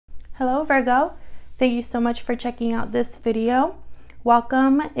Hello Virgo, thank you so much for checking out this video.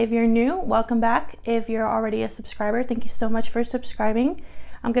 Welcome if you're new, welcome back. If you're already a subscriber, thank you so much for subscribing.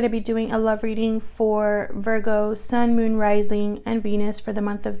 I'm going to be doing a love reading for Virgo, Sun, Moon, Rising, and Venus for the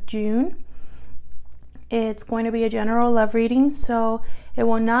month of June. It's going to be a general love reading, so it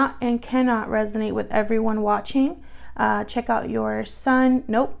will not and cannot resonate with everyone watching. Check out your Sun,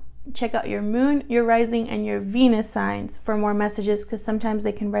 check out your Moon, your Rising, and your Venus signs for more messages, because sometimes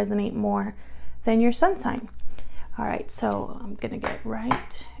they can resonate more than your Sun sign. All right, so I'm gonna get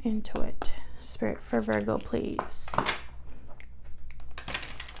right into it. Spirit for Virgo, please.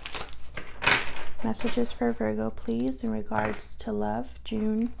 Messages for Virgo, please, in regards to love,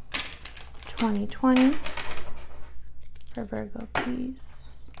 June 2020. For Virgo,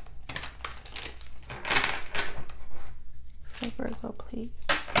 please. For Virgo, please.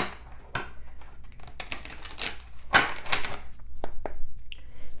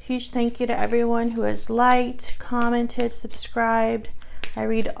 Huge thank you to everyone who has liked, commented, subscribed. I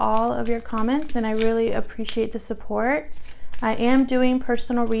read all of your comments and I really appreciate the support. I am doing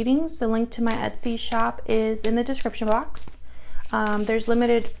personal readings. The link to my Etsy shop is in the description box. There's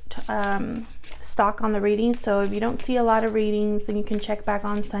limited stock on the readings, so if you don't see a lot of readings, then you can check back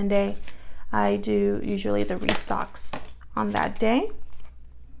on Sunday. I do usually the restocks on that day.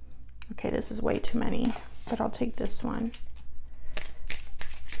 Okay, this is way too many, but I'll take this one.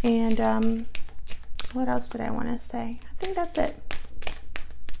 And what else did I want to say? I think that's it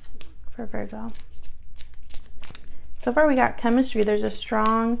for Virgo. So far we got chemistry. There's a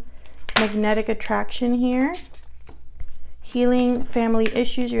strong magnetic attraction here. Healing family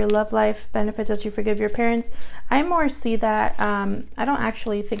issues, your love life benefits as you forgive your parents. I more see that, I don't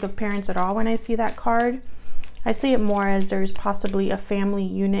actually think of parents at all when I see that card. I see it more as there's possibly a family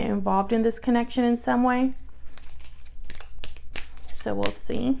unit involved in this connection in some way. So we'll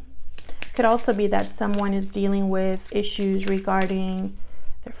see. Could also be that someone is dealing with issues regarding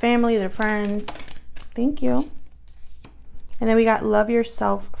their family, their friends. Thank you. And then we got love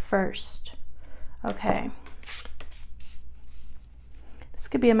yourself first. Okay. This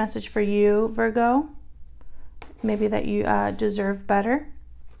could be a message for you, Virgo. Maybe that you deserve better.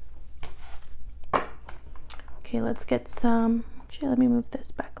 Okay, let's get some. Actually, let me move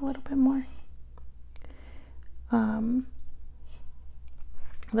this back a little bit more.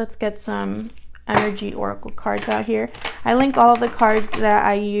 Let's get some energy oracle cards out here. I link all of the cards that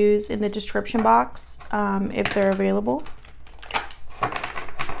I use in the description box if they're available.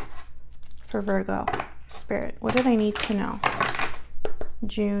 For Virgo, Spirit, what do they need to know?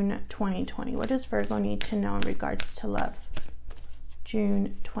 June 2020. What does Virgo need to know in regards to love?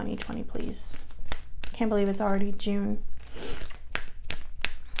 June 2020, please. Can't believe it's already June.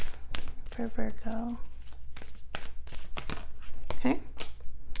 For Virgo. Okay.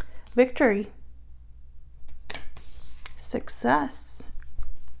 Victory. Success.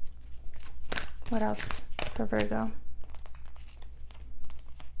 What else for Virgo?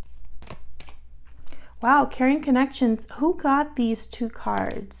 Wow, caring connections. Who got these two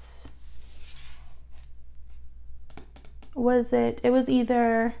cards? It was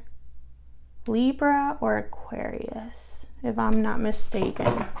either Libra or Aquarius, if I'm not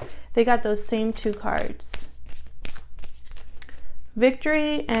mistaken. They got those same two cards.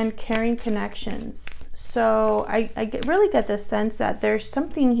 Victory and caring connections. So I really get the sense that there's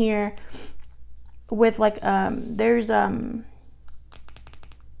something here with like a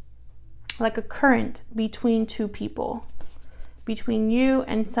current between two people, between you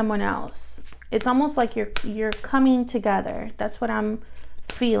and someone else. It's almost like you're coming together. That's what I'm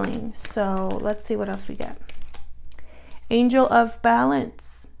feeling. So let's see what else we get. Angel of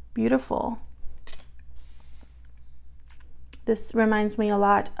Balance. Beautiful. This reminds me a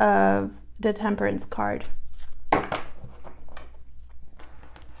lot of the Temperance card.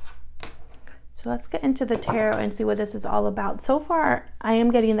 So let's get into the tarot and see what this is all about. So far, I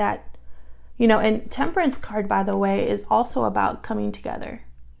am getting that, you know, and Temperance card, by the way, is also about coming together.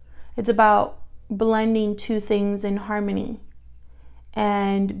 It's about blending two things in harmony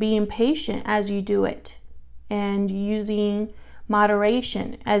and being patient as you do it and using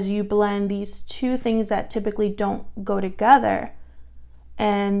moderation as you blend these two things that typically don't go together,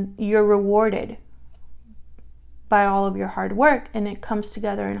 and you're rewarded by all of your hard work and it comes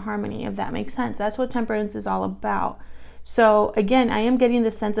together in harmony, if that makes sense. That's what Temperance is all about. So again, I am getting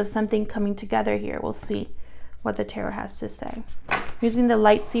the sense of something coming together here. We'll see what the tarot has to say. Using the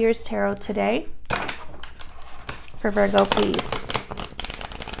Light Seers Tarot today. For Virgo, please.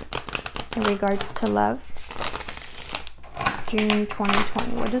 In regards to love. June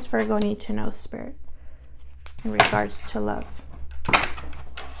 2020. What does Virgo need to know, Spirit, in regards to love?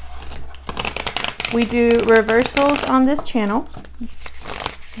 We do reversals on this channel.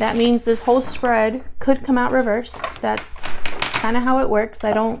 That means this whole spread could come out reverse. That's kind of how it works.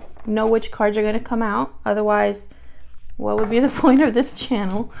 I don't know which cards are going to come out. Otherwise, what would be the point of this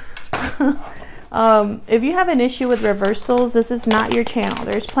channel? If you have an issue with reversals, this is not your channel.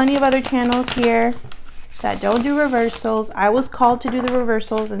 There's plenty of other channels here that don't do reversals. I was called to do the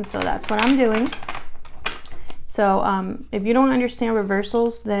reversals, and so that's what I'm doing. So if you don't understand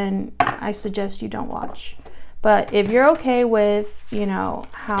reversals, then I suggest you don't watch. But if you're okay with, you know,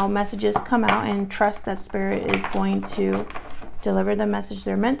 how messages come out and trust that Spirit is going to deliver the message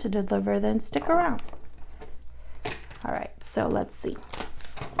they're meant to deliver, then stick around. All right, so let's see.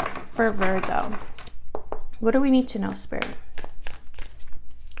 For Virgo, what do we need to know, Spirit?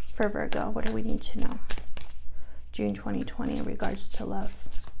 For Virgo, what do we need to know? June 2020 in regards to love.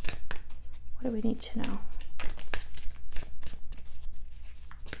 What do we need to know?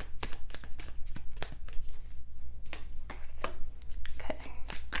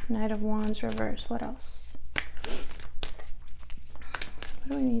 Knight of Wands reverse. What else?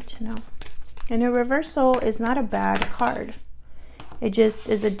 What do we need to know? And a reversal is not a bad card. It just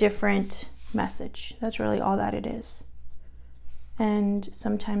is a different message. That's really all that it is. And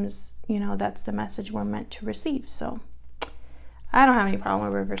sometimes, you know, that's the message we're meant to receive. So I don't have any problem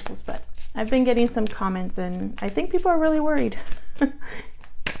with reversals, but I've been getting some comments and I think people are really worried.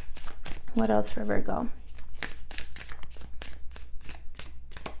 What else for Virgo?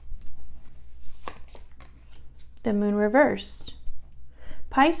 The moon reversed.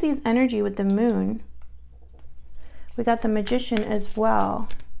 Pisces energy with the moon. We got the Magician as well.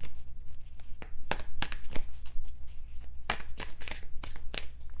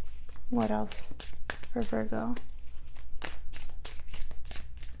 What else for Virgo?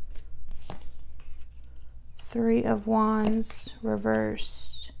 Three of Wands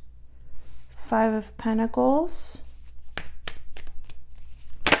reversed. Five of Pentacles.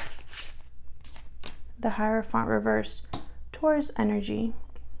 The Hierophant reversed. Taurus energy.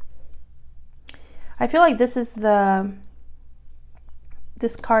 I feel like this is this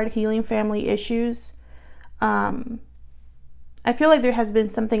card, Healing Family Issues. I feel like there has been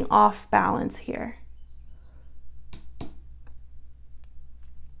something off balance here.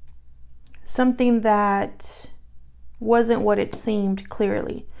 Something that wasn't what it seemed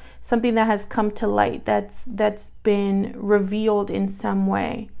clearly. Something that has come to light, that's been revealed in some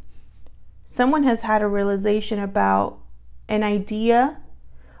way. Someone has had a realization about an idea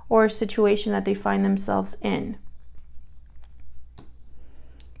or a situation that they find themselves in.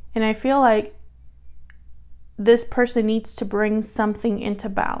 And I feel like this person needs to bring something into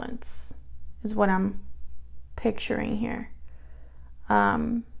balance, is what I'm picturing here.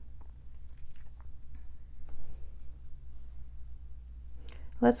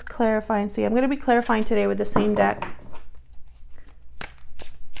 Let's clarify and see. I'm going to be clarifying today with the same deck.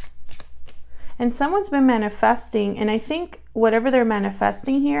 And someone's been manifesting, and I think whatever they're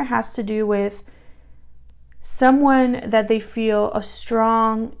manifesting here has to do with someone that they feel a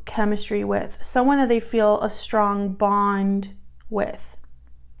strong chemistry with, someone that they feel a strong bond with.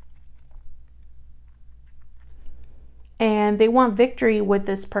 And they want victory with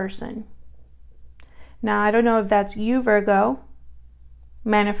this person. Now, I don't know if that's you, Virgo,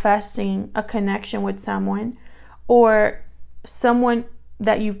 manifesting a connection with someone, or someone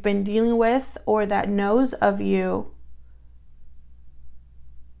that you've been dealing with or that knows of you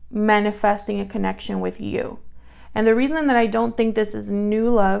manifesting a connection with you. And the reason that I don't think this is new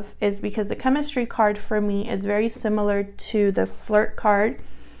love is because the chemistry card for me is very similar to the flirt card.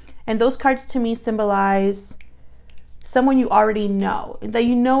 And those cards to me symbolize someone you already know, that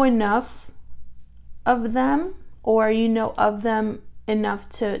you know enough of them, or you know of them enough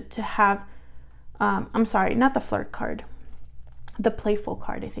to have, I'm sorry, not the flirt card. The playful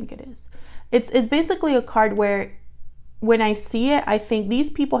card, I think it is. It's basically a card where when I see it, I think these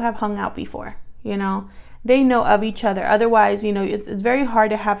people have hung out before, you know, they know of each other. Otherwise, you know, it's very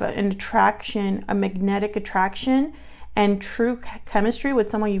hard to have an attraction, a magnetic attraction and true chemistry with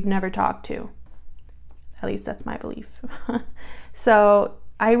someone you've never talked to. At least that's my belief. So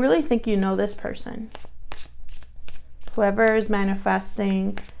I really think you know this person. Whoever is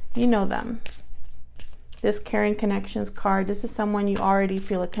manifesting, you know them. This Caring Connections card, this is someone you already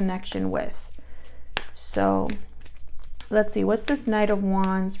feel a connection with. So let's see, what's this Knight of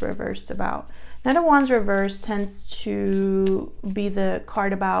Wands reversed about? Knight of Wands reversed tends to be the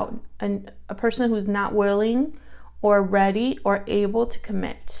card about a person who's not willing or ready or able to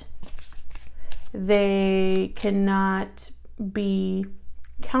commit. They cannot be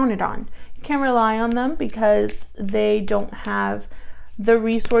counted on. You can't rely on them because they don't have the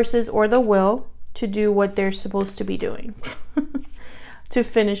resources or the will to do what they're supposed to be doing, to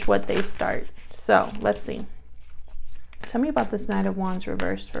finish what they start. So let's see. Tell me about this Knight of Wands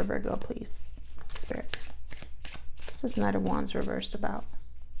reversed for Virgo, please. Spirit. What's this Knight of Wands reversed about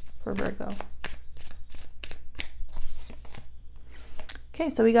for Virgo?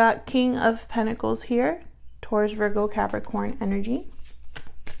 Okay, so we got King of Pentacles here. Taurus, Virgo, Capricorn energy.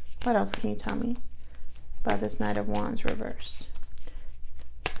 What else can you tell me about this Knight of Wands reverse?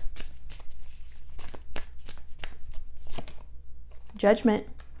 Judgment.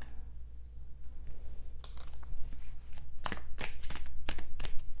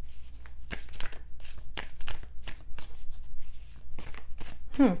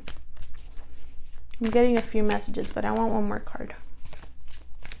 I'm getting a few messages, but I want one more card.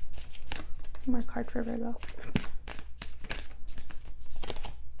 One more card for Virgo.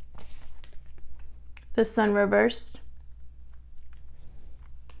 The Sun reversed.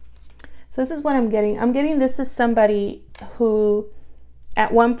 So this is what I'm getting. I'm getting this is somebody who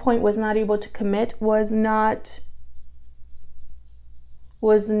at one point was not able to commit, was not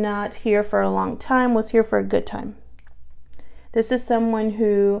here for a long time, was here for a good time. This is someone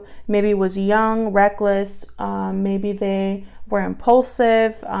who maybe was young, reckless, maybe they were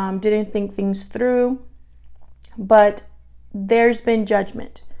impulsive, didn't think things through, but there's been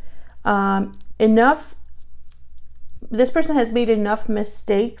judgment. This person has made enough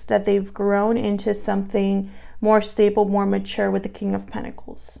mistakes that they've grown into something more stable, more mature with the King of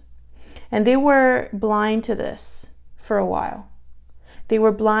Pentacles. And they were blind to this for a while. They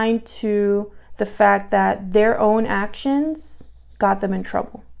were blind to the fact that their own actions got them in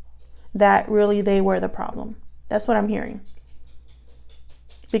trouble. That really they were the problem. That's what I'm hearing.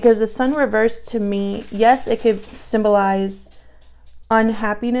 Because the Sun reversed to me, yes, it could symbolize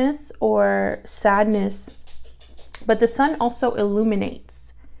unhappiness or sadness, but the Sun also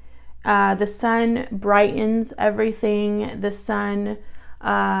illuminates. The Sun brightens everything. The Sun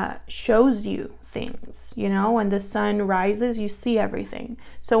shows you things, you know. When the Sun rises, you see everything.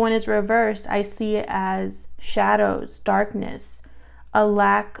 So when it's reversed, I see it as shadows, darkness, a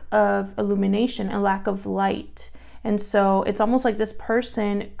lack of illumination, a lack of light. And so it's almost like this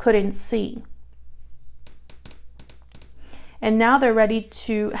person couldn't see. And now they're ready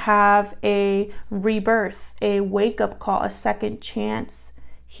to have a rebirth, a wake-up call, a second chance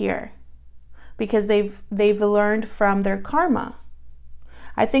here, because they've learned from their karma.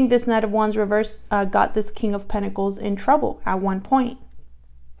 I think this Knight of Wands reverse got this King of Pentacles in trouble at one point.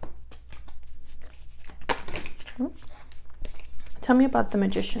 Tell me about the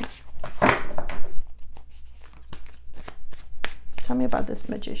Magician. Tell me about this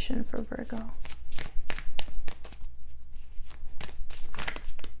Magician for Virgo.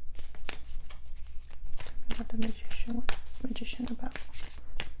 About the Magician. What's the Magician about?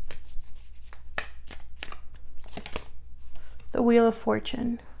 The Wheel of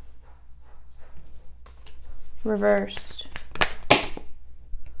Fortune. Reversed.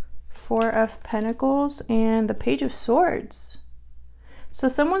 Four of Pentacles and the Page of Swords. So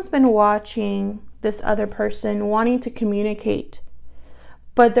someone's been watching this other person, wanting to communicate,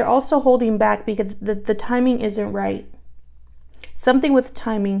 but they're also holding back because the timing isn't right. Something with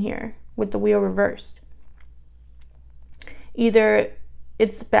timing here, with the wheel reversed. Either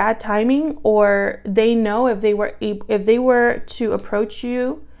it's bad timing, or they know if they were to approach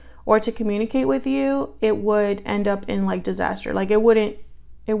you or to communicate with you, it would end up in like disaster. Like it wouldn't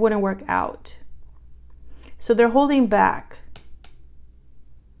work out. So they're holding back.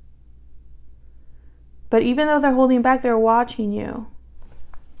 But even though they're holding back, they're watching you,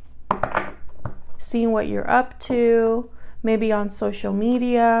 seeing what you're up to, maybe on social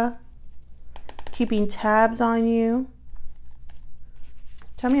media, keeping tabs on you.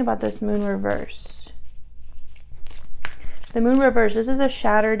 Tell me about this Moon reversed. The Moon reversed, this is a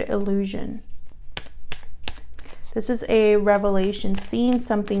shattered illusion. This is a revelation, seeing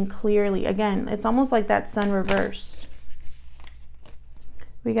something clearly. Again, it's almost like that Sun reversed.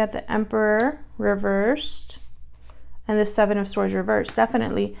 We got the Emperor reversed and the Seven of Swords reversed.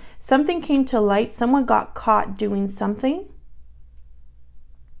 Definitely something came to light. Someone got caught doing something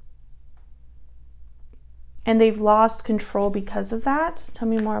and they've lost control because of that. Tell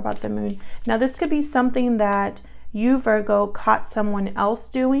me more about the Moon. Now this could be something that you, Virgo, caught someone else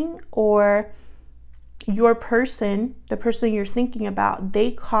doing, or your person, the person you're thinking about, they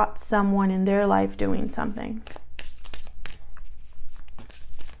caught someone in their life doing something.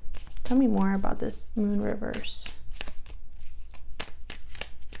 Tell me more about this Moon reverse.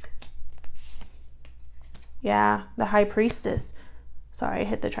 Yeah, the High Priestess. Sorry, I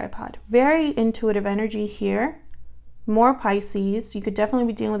hit the tripod. Very intuitive energy here. More Pisces. You could definitely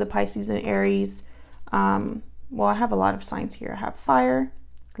be dealing with a Pisces and Aries Well, I have a lot of signs here. I have fire,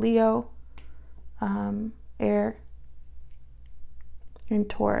 Leo, air, and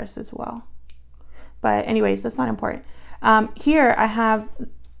Taurus as well. But anyways, that's not important. Here I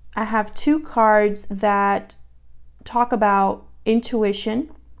have two cards that talk about intuition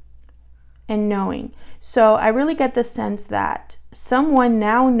and knowing. So I really get the sense that someone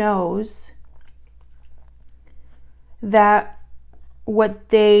now knows that what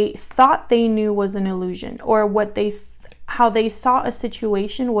they thought they knew was an illusion, or how they saw a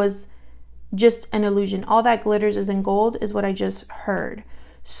situation was just an illusion. All that glitters isn't gold is what I just heard.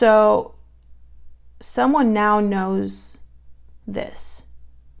 So someone now knows this.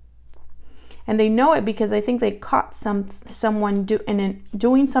 And they know it because I think they caught someone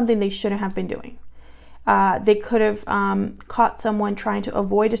doing something they shouldn't have been doing. They could have caught someone trying to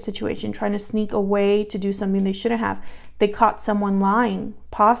avoid a situation, trying to sneak away to do something they shouldn't have. They caught someone lying,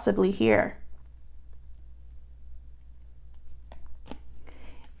 possibly here.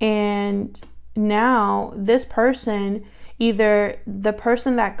 And now this person, either the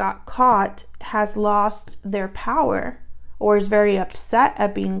person that got caught has lost their power or is very upset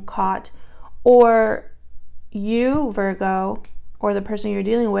at being caught, or you, Virgo, or the person you're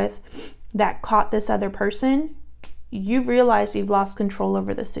dealing with that caught this other person, you've realized you've lost control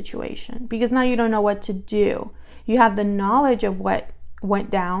over the situation because now you don't know what to do. You have the knowledge of what went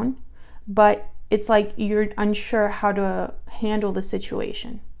down, but it's like you're unsure how to handle the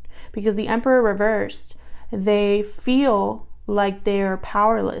situation. Because the Emperor reversed, they feel like they're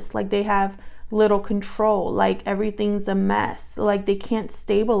powerless, like they have little control, like everything's a mess, like they can't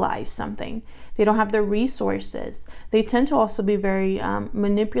stabilize something. They don't have the resources. They tend to also be very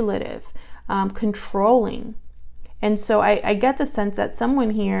manipulative, controlling. And so I get the sense that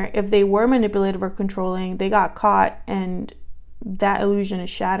someone here, if they were manipulative or controlling, they got caught and that illusion is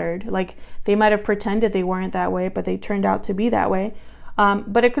shattered. Like they might have pretended they weren't that way, but they turned out to be that way.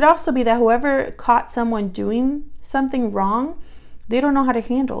 But it could also be that whoever caught someone doing something wrong, they don't know how to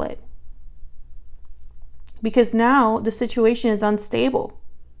handle it. Because now the situation is unstable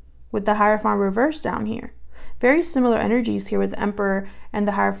with the Hierophant reverse down here. Very similar energies here with the Emperor and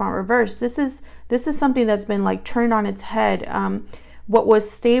the Hierophant reverse. This is something that's been like turned on its head. What was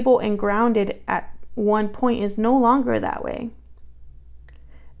stable and grounded at one point is no longer that way.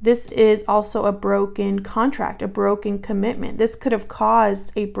 This is also a broken contract, a broken commitment. This could have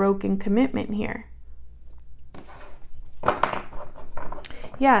caused a broken commitment here.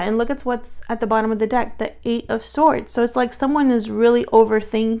 Yeah, and look at what's at the bottom of the deck, the Eight of Swords. So it's like someone is really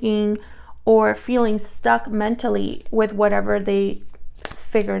overthinking or feeling stuck mentally with whatever they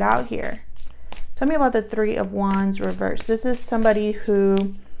figured out here. Tell me about the Three of Wands reverse. This is somebody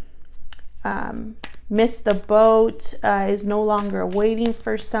who missed the boat, is no longer waiting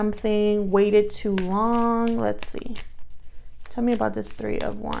for something, waited too long. Let's see. Tell me about this Three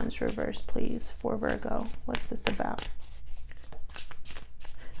of Wands reverse, please, for Virgo. What's this about?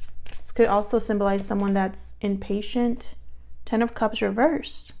 This could also symbolize someone that's impatient. Ten of Cups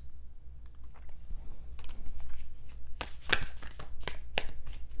reversed.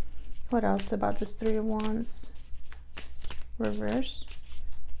 What else about this Three of Wands reverse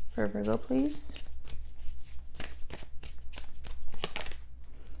for Virgo, please?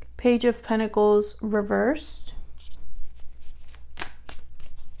 Page of Pentacles reversed.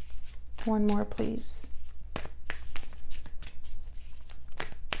 One more, please.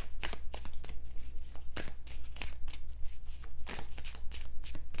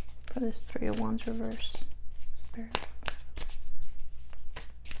 For this Three of Wands reverse, Spirit.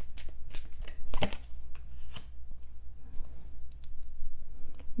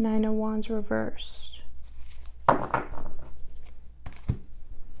 Nine of Wands reversed.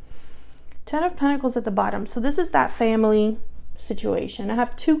 Ten of Pentacles at the bottom. So this is that family situation. I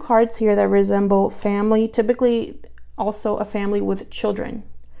have two cards here that resemble family, typically also a family with children.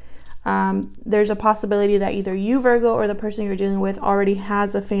 There's a possibility that either you, Virgo, or the person you're dealing with already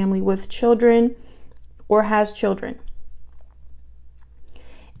has a family with children or has children.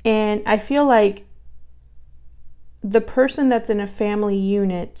 And I feel like the person that's in a family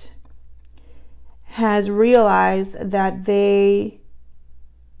unit has realized that they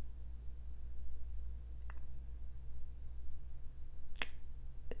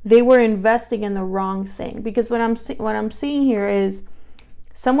were investing in the wrong thing. Because what I'm seeing here is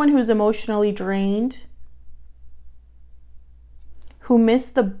someone who's emotionally drained, who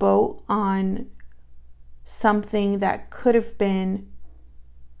missed the boat on something that could have been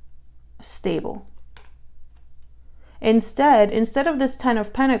stable. Instead of this Ten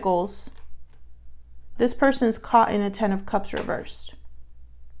of Pentacles, this person's caught in a Ten of Cups reversed.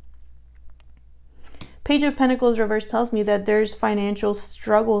 Page of Pentacles reverse tells me that there's financial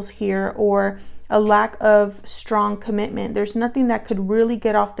struggles here, or a lack of strong commitment. There's nothing that could really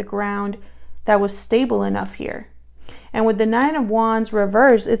get off the ground that was stable enough here. And with the Nine of Wands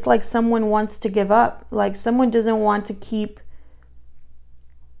reverse, it's like someone wants to give up. Like someone doesn't want to keep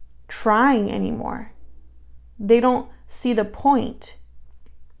trying anymore. They don't see the point.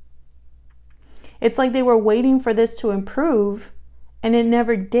 It's like they were waiting for this to improve and it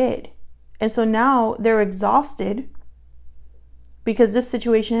never did. And so now they're exhausted because this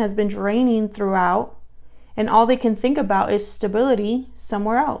situation has been draining throughout, and all they can think about is stability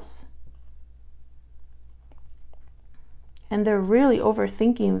somewhere else. And they're really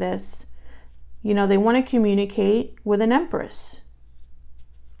overthinking this. You know, they want to communicate with an Empress.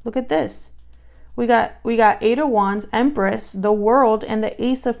 Look at this. We got Eight of Wands, Empress, the World, and the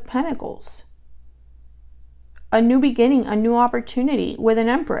Ace of Pentacles. A new beginning, a new opportunity with an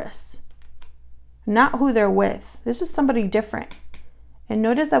Empress. Not who they're with. This is somebody different. And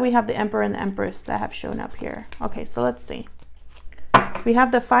notice that we have the Emperor and the Empress that have shown up here. Okay, so let's see. We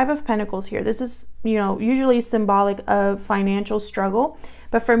have the Five of Pentacles here. This is, you know, usually symbolic of financial struggle.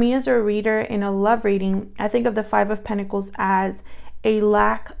 But for me as a reader in a love reading, I think of the Five of Pentacles as a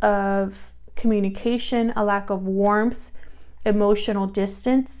lack of communication, a lack of warmth, emotional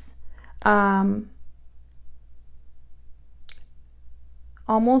distance.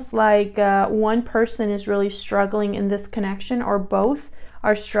 Almost like one person is really struggling in this connection, or both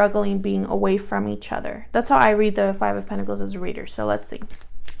are struggling being away from each other. That's how I read the Five of Pentacles as a reader. So let's see.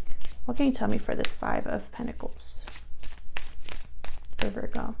 What can you tell me for this Five of Pentacles for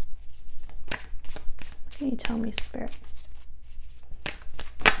Virgo? What can you tell me, Spirit?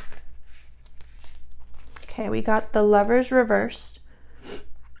 Okay, we got the Lovers reversed.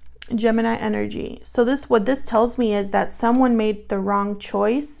 Gemini energy. So what this tells me is that someone made the wrong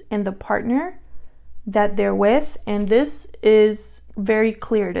choice in the partner that they're with, and this is very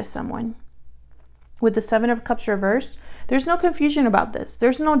clear to someone. With the Seven of Cups reversed, there's no confusion about this.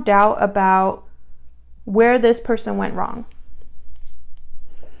 There's no doubt about where this person went wrong.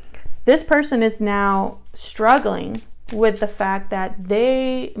 This person is now struggling with the fact that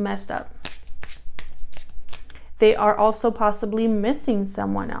they messed up. They are also possibly missing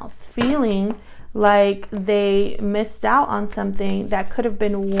someone else, feeling like they missed out on something that could have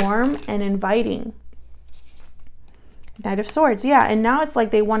been warm and inviting. Knight of Swords, yeah, and now it's like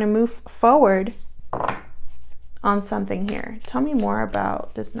they want to move forward on something here. Tell me more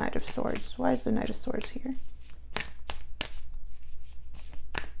about this Knight of Swords. Why is the Knight of Swords here?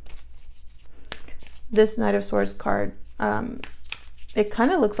 This Knight of Swords card, it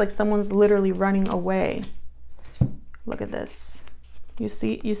kind of looks like someone's literally running away. Look at this. You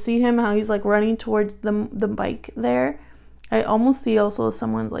see him, how he's like running towards the bike there. I almost see also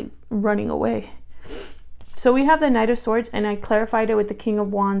someone like running away. So we have the Knight of Swords, and I clarified it with the King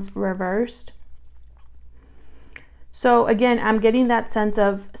of Wands reversed. So again, I'm getting that sense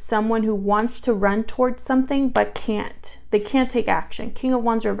of someone who wants to run towards something but can't. They can't take action. King of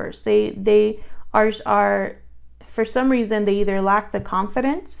Wands reversed. They are for some reason, they either lack the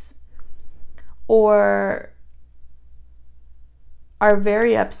confidence or are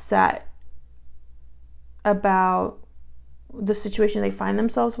very upset about the situation they find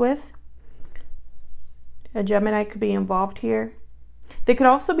themselves with. A Gemini could be involved here. They could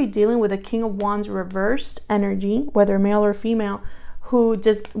also be dealing with a King of Wands reversed energy, whether male or female, who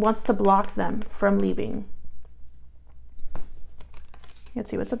just wants to block them from leaving. Let's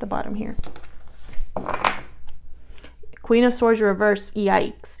see what's at the bottom here. Queen of Swords reversed.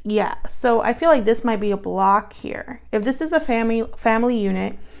 Yikes. Yeah. So I feel like this might be a block here. If this is a family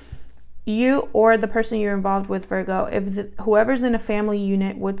unit, you or the person you're involved with, Virgo, if whoever's in a family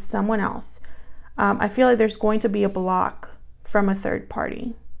unit with someone else, I feel like there's going to be a block from a third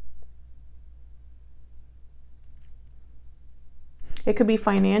party. It could be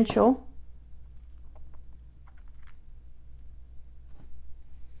financial.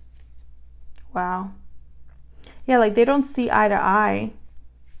 Wow. Yeah, like they don't see eye to eye.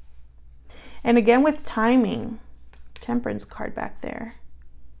 And again with timing, Temperance card back there.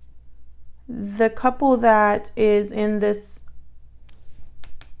 The couple that is in this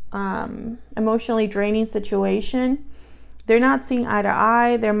emotionally draining situation, they're not seeing eye to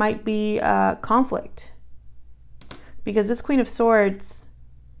eye. There might be conflict. Because this Queen of Swords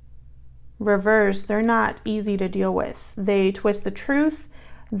reversed, they're not easy to deal with. They twist the truth.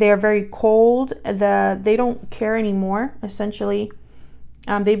 They're very cold. They don't care anymore, essentially.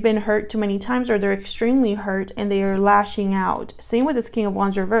 They've been hurt too many times, or they're extremely hurt and they are lashing out. Same with this King of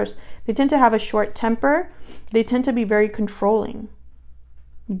Wands reverse. They tend to have a short temper. They tend to be very controlling,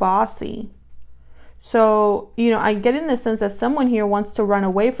 bossy. So, you know, I get in the sense that someone here wants to run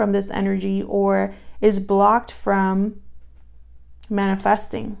away from this energy or is blocked from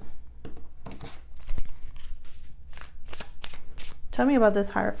manifesting. Tell me about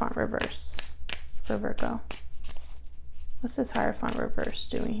this Hierophant reverse for Virgo. What's this Hierophant reverse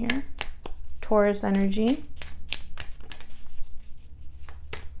doing here? Taurus energy.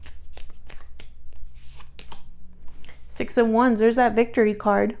 Six of Wands. There's that victory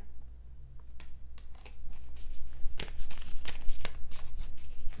card.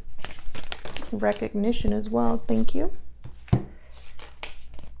 Recognition as well. Thank you.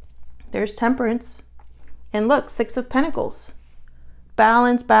 There's Temperance. And look, Six of Pentacles.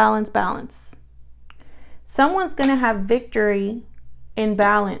 Balance, balance, balance. Someone's going to have victory in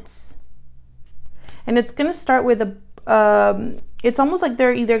balance. And it's going to start with it's almost like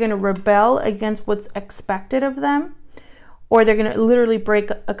they're either going to rebel against what's expected of them, or they're going to literally break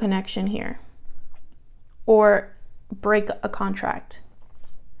a connection here or break a contract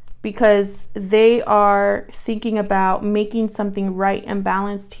because they are thinking about making something right and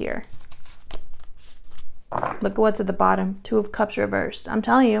balanced here. Look at what's at the bottom. Two of Cups reversed. I'm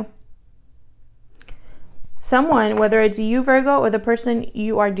telling you. Someone, whether it's you, Virgo, or the person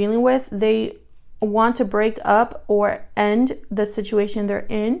you are dealing with, they want to break up or end the situation they're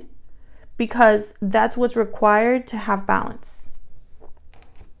in because that's what's required to have balance.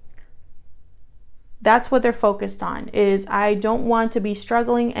 That's what they're focused on, is I don't want to be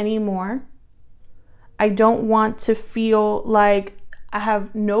struggling anymore. I don't want to feel like I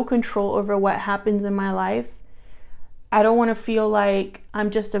have no control over what happens in my life. I don't want to feel like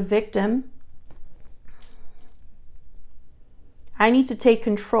I'm just a victim. I need to take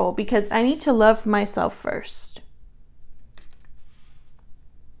control because I need to love myself first.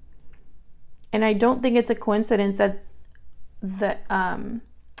 And I don't think it's a coincidence that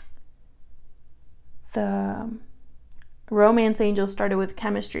the romance angel started with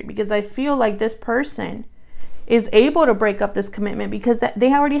chemistry, because I feel like this person is able to break up this commitment because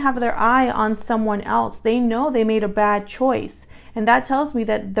they already have their eye on someone else. They know they made a bad choice. And that tells me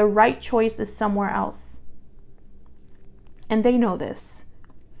that the right choice is somewhere else. And they know this.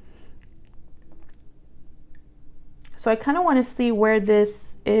 So I kind of want to see where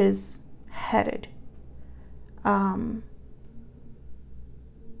this is headed.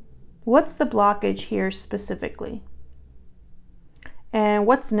 What's the blockage here specifically? And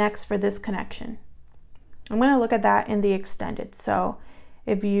what's next for this connection? I'm going to look at that in the extended. So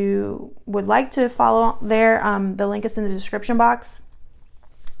if you would like to follow there, the link is in the description box.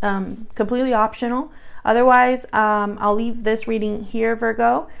 Completely optional. Otherwise, I'll leave this reading here,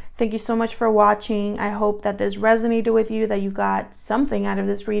 Virgo. Thank you so much for watching. I hope that this resonated with you, that you got something out of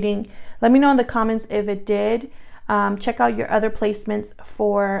this reading. Let me know in the comments if it did. Check out your other placements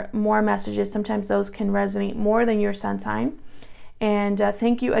for more messages. Sometimes those can resonate more than your sun sign. And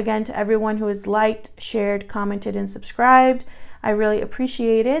thank you again to everyone who has liked, shared, commented, and subscribed. I really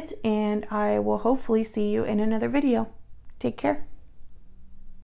appreciate it. And I will hopefully see you in another video. Take care.